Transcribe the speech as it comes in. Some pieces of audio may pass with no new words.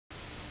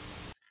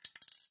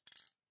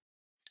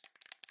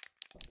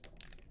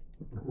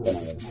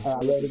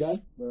Ready to go?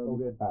 We're all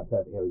good.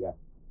 Perfect. Here we go.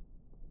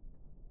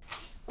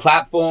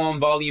 Platform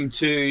Volume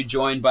 2,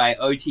 joined by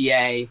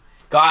Otiuh.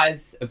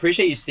 Guys,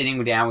 appreciate you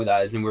sitting down with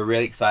us, and we're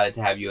really excited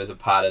to have you as a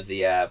part of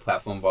the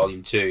Platform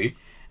Volume 2.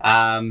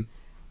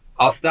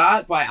 I'll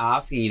start by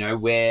asking,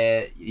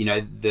 where,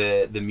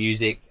 the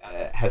music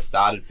has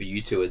started for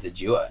you two as a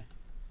duo.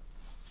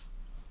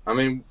 I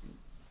mean,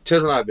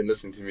 Ches and I have been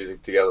listening to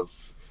music together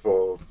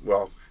for,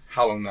 well,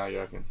 how long now, you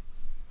reckon?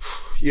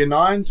 Year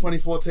 9,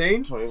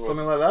 2014,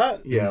 something like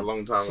that. Yeah, a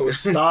long time So ago. it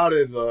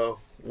started a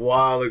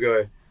while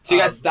ago. So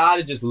you guys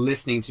started just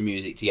listening to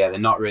music together,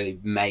 not really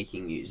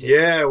making music.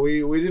 Yeah,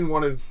 we didn't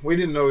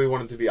know we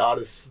wanted to be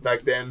artists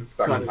back then.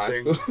 Back kind in of high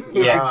thing. school?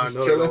 Yeah, Nah, just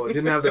not at chilling. all.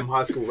 Didn't have them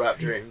high school rap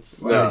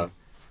dreams. No.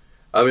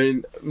 I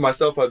mean,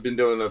 myself, I'd been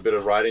doing a bit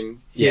of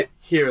writing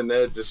here and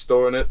there, just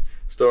storing it.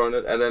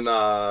 And then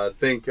I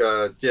think,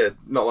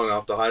 not long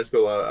after high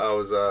school, I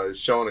was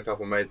showing a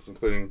couple mates,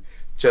 including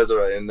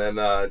Cesare, and then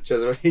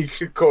Cesare, he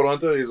caught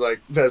onto it. He's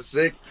like, that's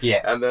sick.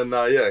 Yeah. And then,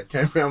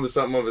 came around with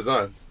something of his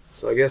own.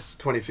 So I guess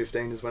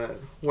 2015 is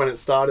when it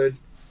started.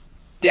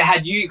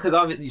 Had you, because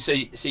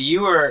obviously, so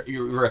you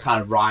were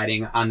kind of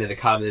writing under the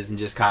covers and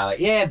just kind of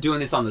like, doing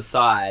this on the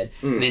side.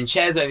 And then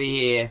Ches over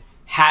here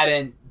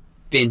hadn't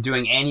been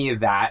doing any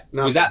of that.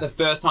 Nothing. Was that the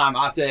first time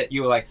after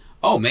you were like,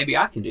 oh, maybe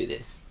I can do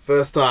this?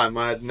 First time.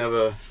 I had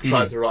never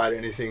tried to write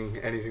anything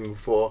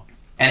before.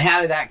 And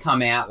how did that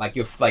come out?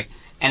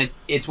 And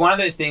it's one of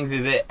those things,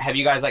 have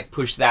you guys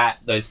pushed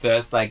those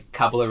first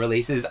couple of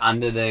releases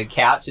under the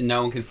couch and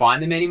no one can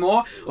find them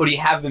anymore? Or do you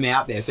have them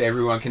out there so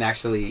everyone can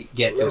actually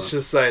get to Let's them?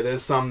 just say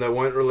there's some that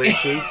weren't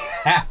releases.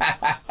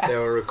 They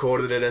were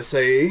recorded at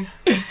SAE.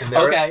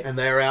 And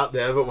they're out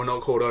there, but we're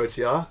not called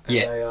Otiuh. And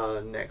they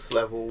are next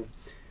level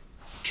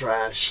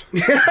trash.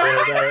 You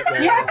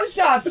have to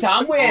start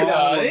somewhere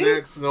though.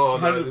 This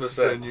is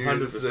a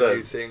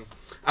new thing.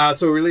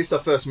 So we released our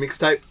first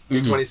mixtape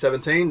in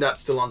 2017.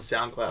 That's still on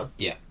SoundCloud.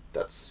 Yeah.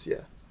 That's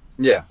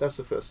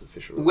the first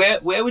official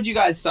release. Where would you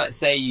guys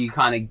say you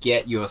kind of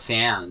get your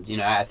sound?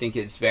 I think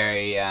it's a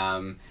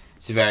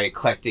very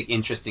eclectic,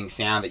 interesting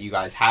sound that you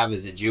guys have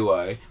as a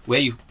duo. Where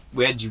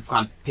did you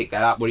kind of pick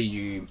that up? What do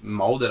you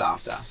mold it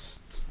after?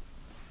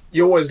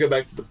 You always go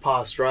back to the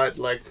past, right?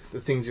 Like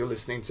the things you're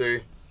listening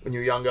to when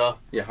you're younger.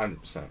 Yeah,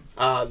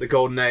 100%. The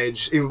golden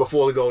age, even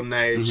before the golden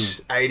age,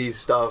 80s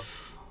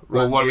stuff.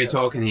 Well, what are we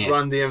talking here?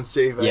 Run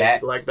DMC, mate. Yeah.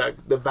 Like that,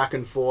 the back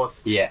and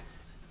forth. Yeah.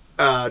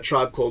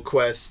 Tribe Called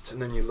Quest,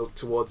 and then you look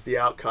towards the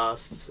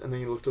Outcasts, and then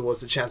you look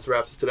towards the Chance the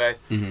Rapper today.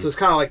 So it's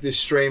kind of like this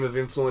stream of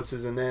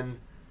influences, and then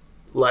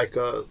I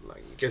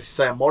guess you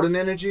say a modern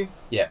energy.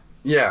 Yeah.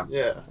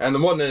 Yeah. And the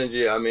modern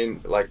energy, I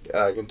mean,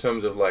 in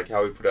terms of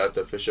how we put it out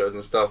there for shows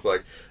and stuff,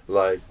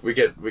 we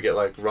get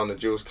Run the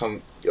Jewels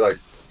coming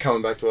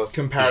back to us.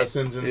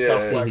 Comparisons and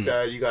stuff like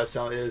that. You guys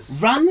sound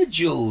Run the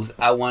Jewels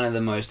are one of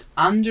the most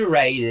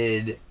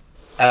underrated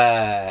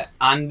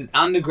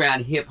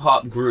underground hip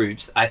hop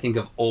groups I think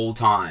of all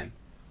time.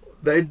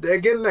 They're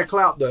getting their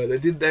clout though. They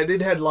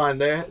did headline.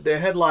 They're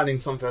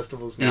headlining some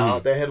festivals now.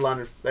 They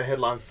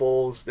headline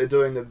Falls. They're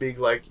doing the big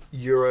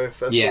Euro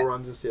festival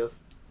runs this year.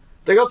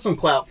 They got some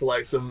clout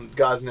for some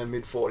guys in their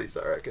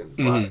mid-40s, I reckon.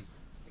 But,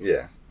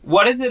 yeah.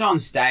 What is it on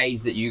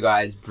stage that you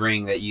guys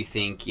bring that you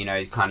think,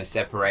 kind of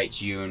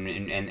separates you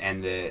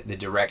and the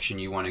direction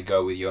you want to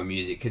go with your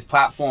music? Because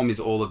Platform is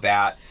all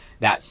about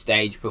that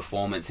stage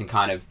performance and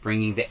kind of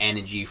bringing the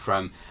energy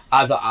from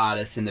other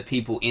artists, and the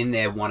people in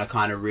there want to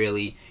kind of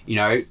really,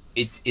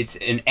 it's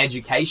an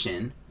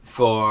education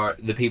for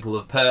the people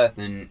of Perth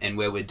and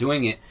where we're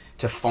doing it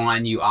to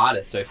find new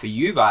artists. So for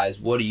you guys,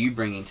 what are you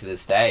bringing to the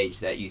stage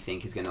that you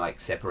think is going to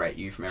separate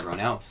you from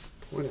everyone else?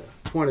 What a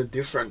point of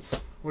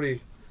difference. What do you...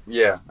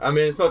 Yeah, I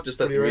mean, it's not just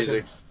that the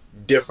music's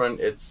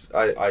different. It's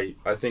I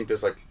think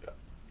there's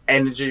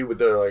energy with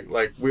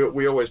the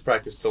we always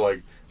practice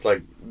to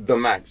the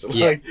max.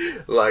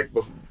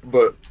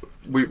 But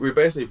we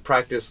basically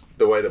practice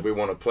the way that we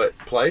want to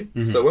play.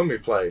 So when we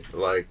play,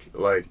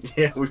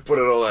 we put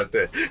it all out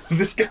there.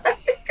 This guy.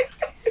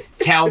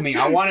 Tell me,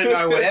 I want to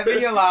know whatever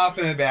you're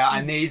laughing about.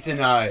 I need to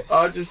know.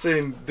 I've just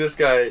seen this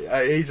guy.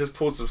 He just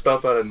pulled some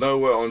stuff out of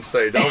nowhere on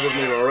stage. I wasn't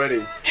even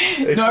ready.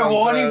 No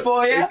warning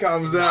for you. It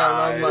comes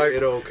out, and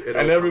I'm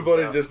and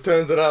everybody just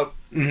turns it up.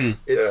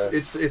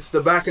 It's the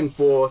back and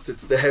forth.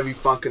 It's the heavy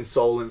funk and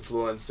soul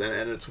influence,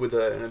 and it's with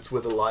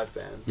a live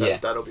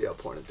band. That'll be our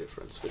point of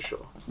difference for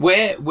sure.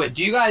 Where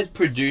do you guys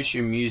produce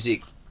your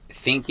music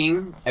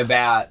thinking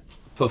about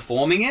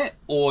performing it,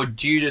 or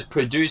do you just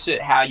produce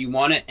it how you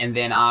want it, and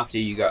then after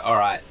you go, all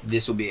right,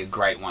 this will be a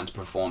great one to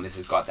perform, this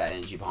has got that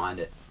energy behind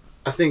it?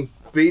 I think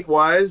beat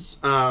wise,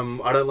 I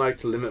don't like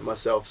to limit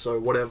myself, so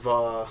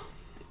whatever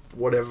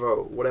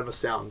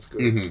sounds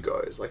good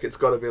goes. It's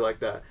got to be like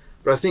that.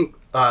 But I think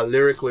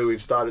lyrically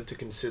we've started to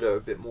consider a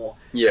bit more.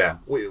 Yeah,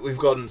 we've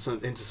gotten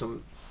into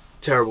some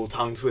terrible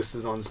tongue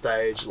twisters on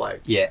stage.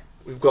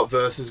 We've got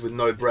verses with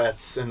no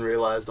breaths and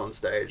realized on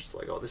stage it's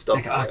this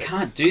stuff. I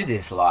can't do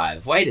this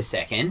live. Wait a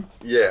second.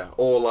 Yeah,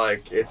 or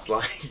it's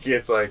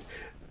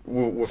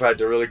we've had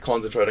to really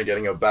concentrate on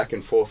getting a back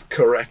and forth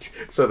correct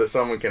so that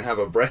someone can have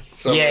a breath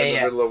somewhere in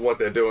the middle of what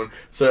they're doing.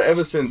 So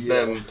ever since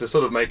then, to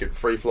sort of make it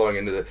free flowing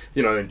into the,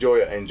 you know,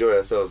 enjoy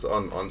ourselves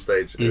on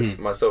stage.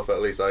 Myself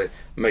at least, I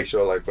make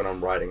sure like when I'm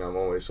writing, I'm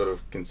always sort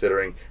of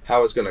considering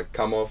how it's gonna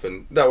come off,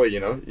 and that way, you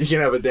know, you can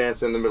have a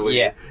dance in the middle of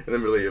in the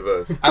middle of your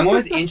verse. I'm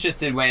always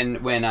interested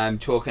when I'm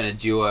talking to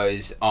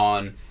duos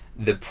on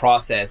the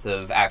process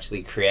of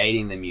actually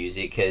creating the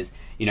music, because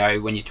you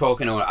know, when you're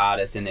talking to an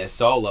artist and they're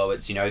solo,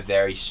 it's, you know,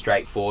 very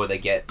straightforward. They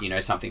get, you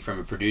know, something from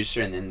a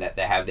producer and then that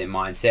they have their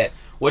mindset.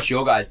 What's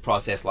your guys'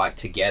 process like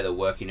together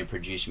working to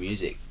produce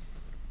music?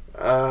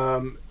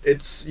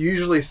 It's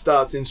usually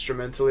starts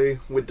instrumentally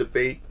with the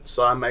beat.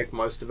 So I make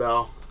most of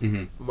our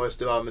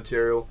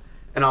material,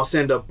 and I'll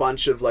send a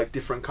bunch of like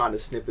different kind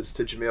of snippets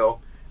to Jamil,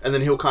 and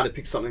then he'll kind of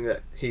pick something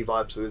that he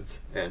vibes with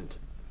and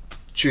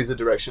choose a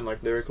direction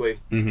like lyrically.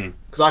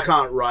 Because I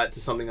can't write to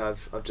something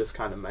I've just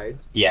kind of made.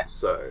 Yeah.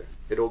 So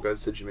it all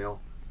goes to Jamil.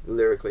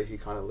 Lyrically, he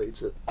kind of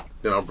leads it.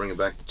 Then I'll bring it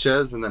back to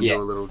Ches and then do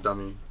a little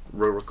dummy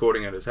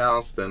recording at his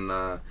house. Then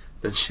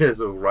Ches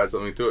will write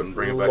something to it and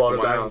bring it back to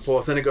my house. And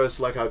forth. Then it goes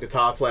to like our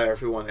guitar player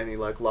if we want any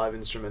like live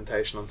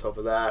instrumentation on top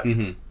of that.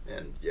 And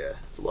yeah,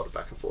 a lot of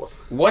back and forth.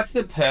 What's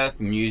the Perth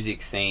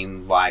music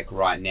scene like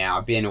right now?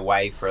 I've been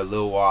away for a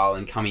little while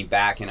and coming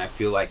back, and I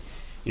feel like,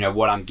 you know,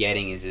 what I'm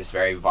getting is this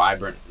very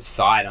vibrant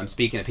side. I'm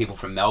speaking to people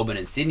from Melbourne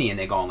and Sydney, and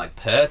they're going like,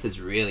 Perth has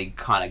really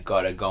kind of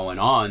got it going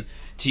on.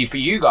 For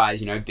you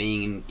guys, you know,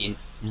 being in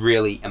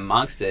really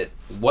amongst it,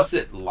 what's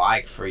it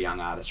like for a young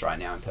artist right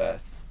now in Perth?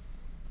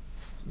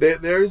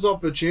 There is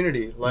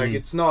opportunity. Like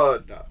it's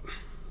not.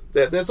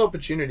 There's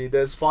opportunity.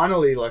 There's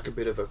finally like a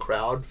bit of a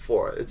crowd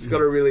for it. It's got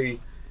a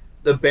really,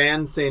 the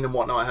band scene and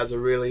whatnot has a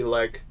really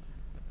like,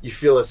 you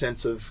feel a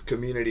sense of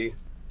community.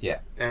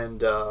 Yeah.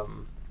 And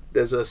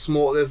there's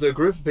a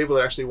group of people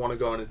that actually want to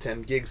go and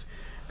attend gigs.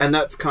 And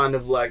that's kind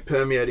of like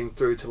permeating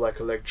through to like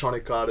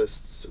electronic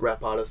artists,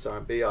 rap artists,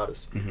 R&B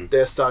artists.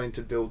 They're starting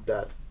to build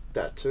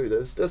that too.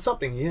 There's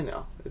something here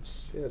now.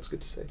 It's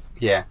good to see.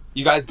 Yeah,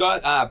 you guys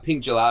got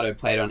Pink Gelato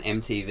played on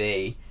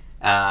MTV.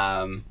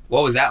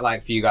 What was that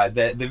like for you guys?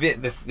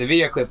 The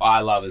video clip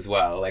I love as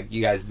well. Like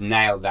you guys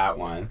nailed that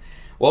one.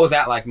 What was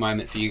that like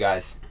moment for you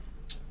guys?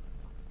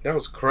 That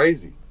was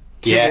crazy.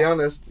 To be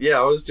honest,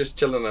 I was just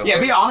chilling at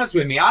home. Be honest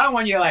with me. I don't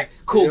want you like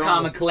cool,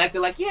 calm, and collected.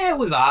 Like, it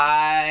was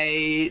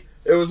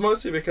It was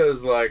mostly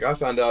because like I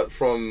found out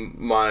from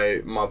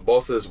my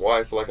boss's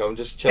wife, like I'm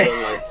just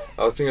chilling, like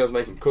I was thinking I was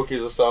making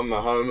cookies or something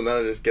at home, and then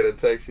I just get a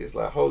text. He's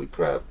like, "Holy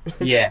crap!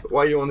 Why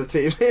are you on the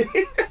TV?"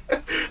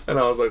 And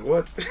I was like,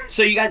 "What?"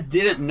 So you guys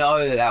didn't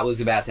know that was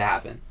about to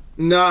happen?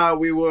 No,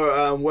 we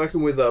were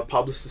working with a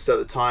publicist at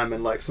the time,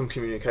 and like some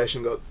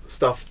communication got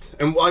stuffed,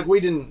 and like we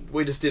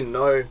just didn't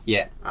know.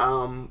 Yeah.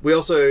 We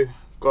also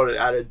got it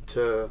added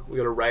to, we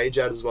got a Rage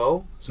ad as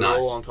well, so we're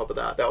all on top of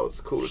that. That was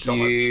cool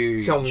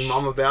to tell me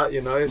mum about,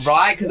 you know.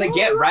 Right, because they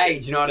get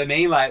Rage, you know what I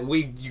mean? Like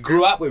you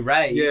grew up with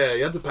Rage. Yeah,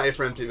 you had to pay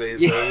for MTV,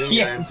 so we didn't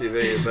get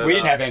MTV. But, we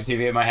didn't have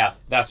MTV at my house,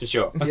 that's for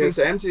sure. Yeah,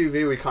 so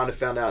MTV we kind of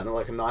found out in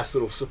like a nice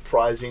little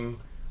surprising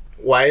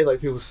way.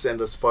 Like people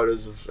send us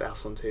photos of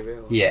us on TV.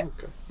 Like,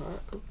 okay, all right,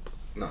 cool.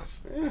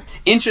 Nice. Yeah.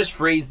 Interest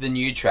Free's the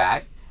new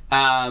track.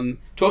 Talk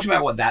to me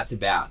about what that's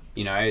about,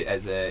 you know,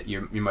 as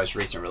your most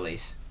recent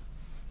release.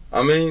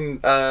 I mean,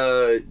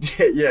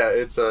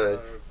 it's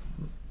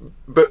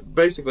but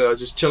basically I was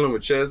just chilling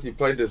with Ches. He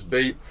played this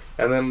beat,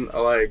 and then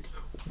like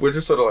we're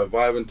just sort of like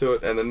vibing to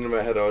it. And then in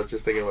my head I was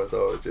just thinking to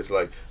myself, it's just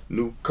like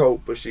new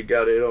coat, but she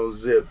got it on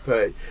zip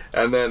pay.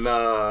 And then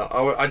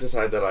I just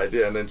had that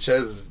idea, and then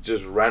Ches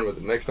just ran with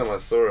it. Next time I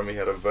saw him, he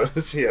had a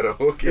verse, he had a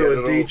hook, there were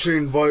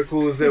detuned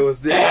vocals, there was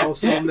the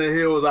house on the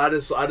hills. I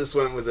just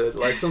went with it.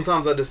 Like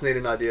sometimes I just need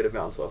an idea to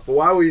bounce off. But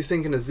why were you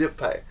thinking of zip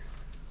pay?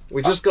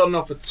 We just gotten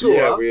off a tour.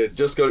 Yeah, we had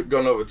just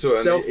gone off a tour.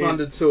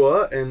 Self-funded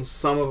tour, and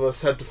some of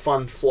us had to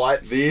fund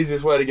flights. The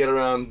easiest way to get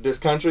around this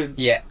country?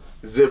 Yeah.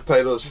 Zip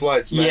pay those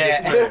flights, man.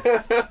 Yeah.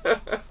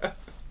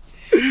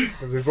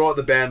 Because we brought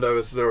the band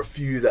over, so there were a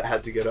few that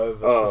had to get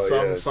over.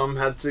 So some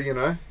had to, you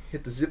know,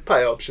 hit the zip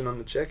pay option on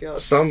the checkout.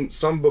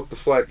 Some booked the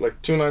flight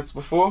like 2 nights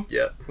before.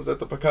 Yeah. Was that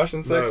the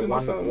percussion section? No, or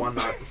something? one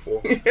night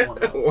before.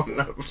 One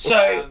night before.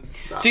 So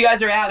you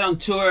guys are out on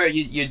tour.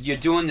 You're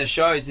doing the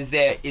shows. Is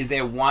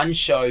there one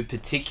show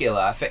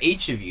particular for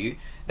each of you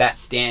that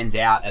stands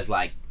out as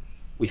like,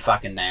 we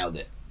fucking nailed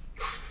it?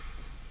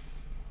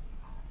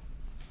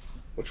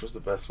 Which was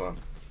the best one?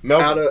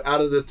 Out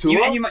of the tour?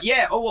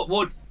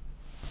 Well,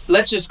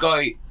 let's just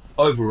go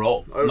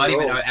overall. Not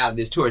even out of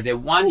this tour. Is there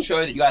one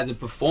show that you guys have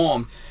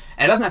performed,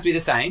 and it doesn't have to be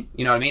the same,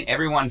 you know what I mean?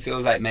 Everyone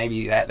feels like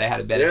maybe that they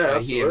had a better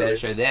show here, a better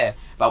show there,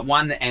 but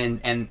one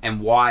and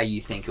why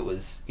you think it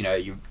was, you know,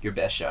 your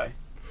best show?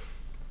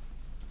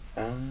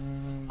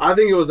 I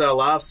think it was our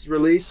last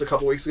release a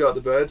couple weeks ago at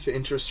the Bird for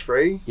Interest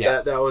Free.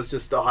 Yeah. That was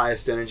just the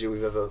highest energy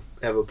we've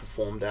ever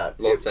performed at.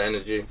 Lots of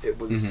energy. It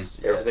was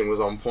Everything was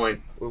on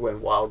point. We went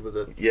wild with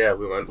it. Yeah,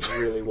 we went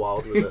Really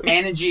wild with it.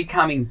 Energy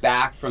coming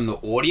back from the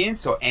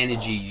audience, or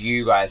energy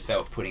you guys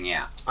felt putting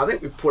out? I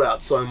think we put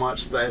out so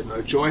much they had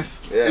no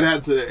choice. Yeah. It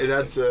had to. You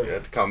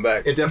had to come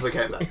back. It definitely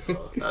came back.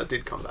 So it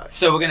did come back.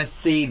 So we're gonna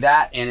see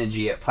that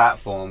energy at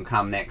Platform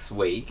come next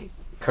week.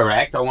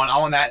 Correct. I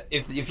want that.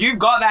 If you've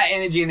got that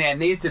energy in there, it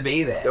needs to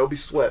be there. There will be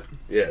sweat.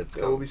 Yeah,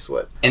 There will be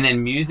sweat. And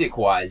then music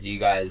wise, you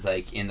guys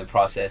like in the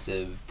process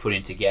of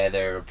putting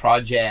together a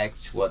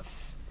project.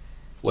 What's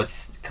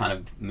kind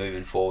of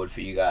moving forward for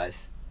you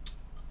guys?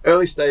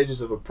 Early stages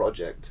of a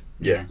project.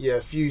 Yeah. Yeah,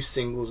 a few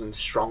singles and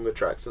stronger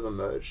tracks have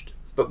emerged.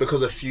 But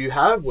because a few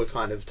have, we're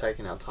kind of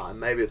taking our time.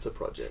 Maybe it's a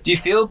project. Do you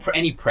feel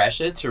any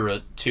pressure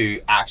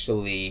to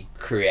actually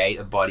create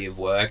a body of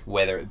work,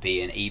 whether it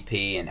be an EP,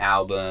 an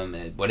album,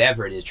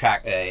 whatever it is,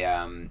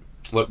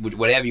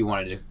 whatever you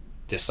wanted to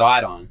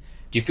decide on?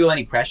 Do you feel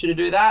any pressure to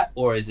do that,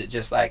 or is it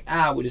just like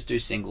we'll just do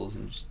singles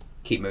and just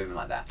keep moving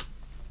like that?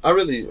 I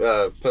really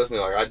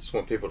personally I just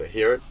want people to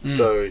hear it.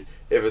 So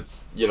if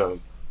it's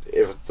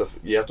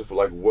you have to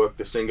like work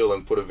the single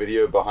and put a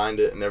video behind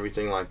it and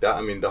everything like that.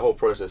 I mean, the whole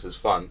process is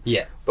fun.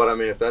 Yeah. But I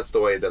mean, if that's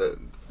the way that it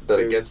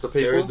gets to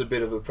people, there is a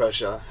bit of a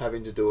pressure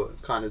having to do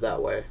it kind of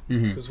that way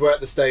because Mm-hmm. we're at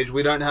the stage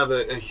we don't have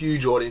a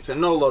huge audience, and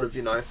not a lot of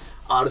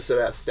artists at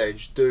our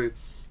stage do.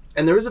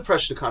 And there is a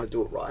pressure to kind of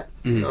do it right.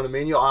 You know what I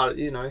mean? Your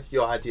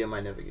idea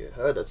may never get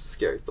heard. That's a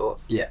scary thought.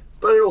 Yeah.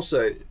 But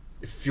it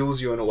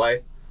fuels you in a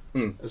way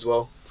as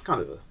well. It's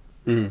kind of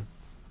a...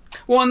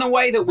 Well, and the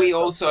way that we That's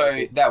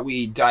also that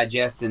we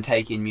digest and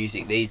take in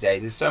music these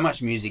days, there's so much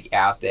music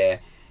out there.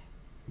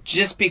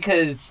 Just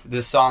because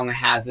the song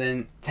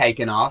hasn't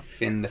taken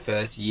off in the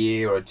first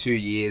year or 2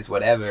 years,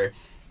 whatever,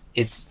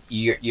 it's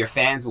your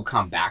fans will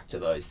come back to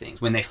those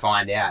things when they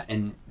find out.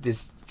 And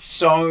there's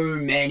so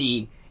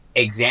many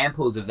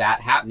examples of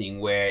that happening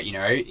where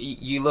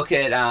you look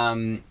at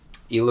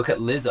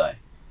Lizzo,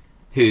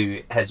 who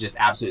has just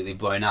absolutely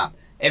blown up.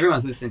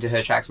 Everyone's listening to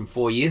her tracks from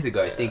 4 years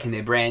ago, thinking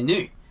they're brand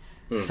new.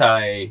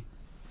 So,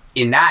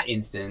 in that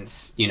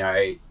instance,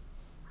 I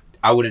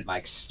wouldn't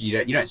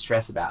you don't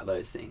stress about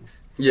those things.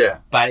 Yeah.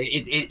 But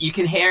you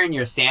can hear in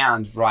your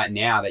sound right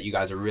now that you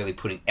guys are really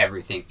putting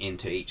everything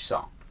into each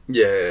song.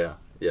 Yeah,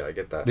 I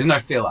get that. There's no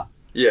filler.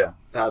 Yeah.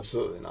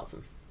 Absolutely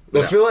nothing.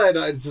 The filler,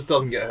 it just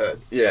doesn't get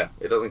heard. Yeah,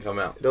 it doesn't come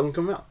out. It doesn't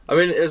come out. I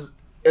mean, as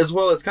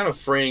well, it's kind of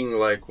freeing,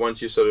 like,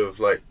 once you sort of,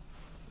 like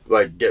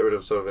get rid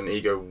of sort of an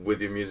ego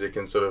with your music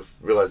and sort of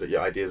realize that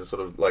your ideas are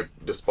sort of, like,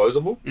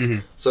 disposable. Mm-hmm.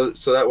 So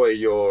that way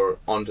you're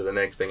on to the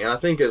next thing. And I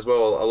think, as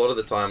well, a lot of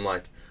the time,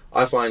 like,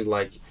 I find,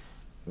 like,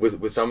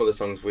 with some of the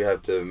songs we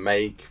have to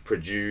make,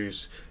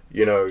 produce,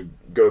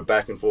 go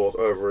back and forth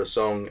over a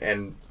song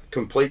and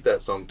complete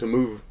that song to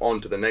move on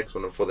to the next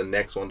one and for the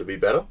next one to be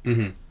better.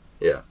 Mm-hmm.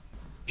 Yeah.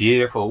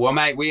 Beautiful. Well,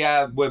 mate,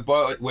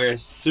 we're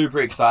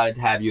super excited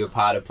to have you a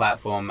part of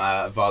Platform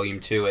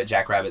Volume 2 at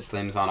Jackrabbit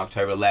Slim's on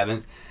October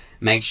 11th.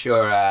 Make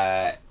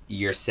sure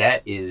your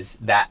set is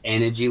that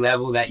energy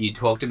level that you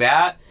talked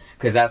about,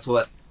 because that's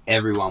what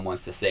everyone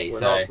wants to see.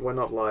 We're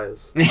not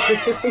liars.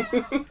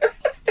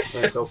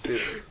 Don't tell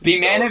fibs. Be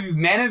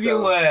man of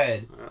your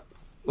word. Yeah.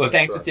 Well,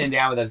 thanks for sitting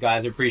down with us,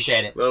 guys. I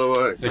appreciate it. That'll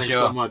work. For Thanks sure.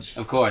 so much.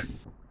 Of course.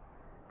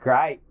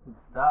 Great. Good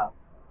stuff.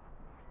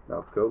 That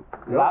was cool.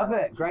 Love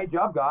it. Great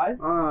job, guys.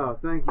 Oh,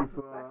 thank you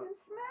for...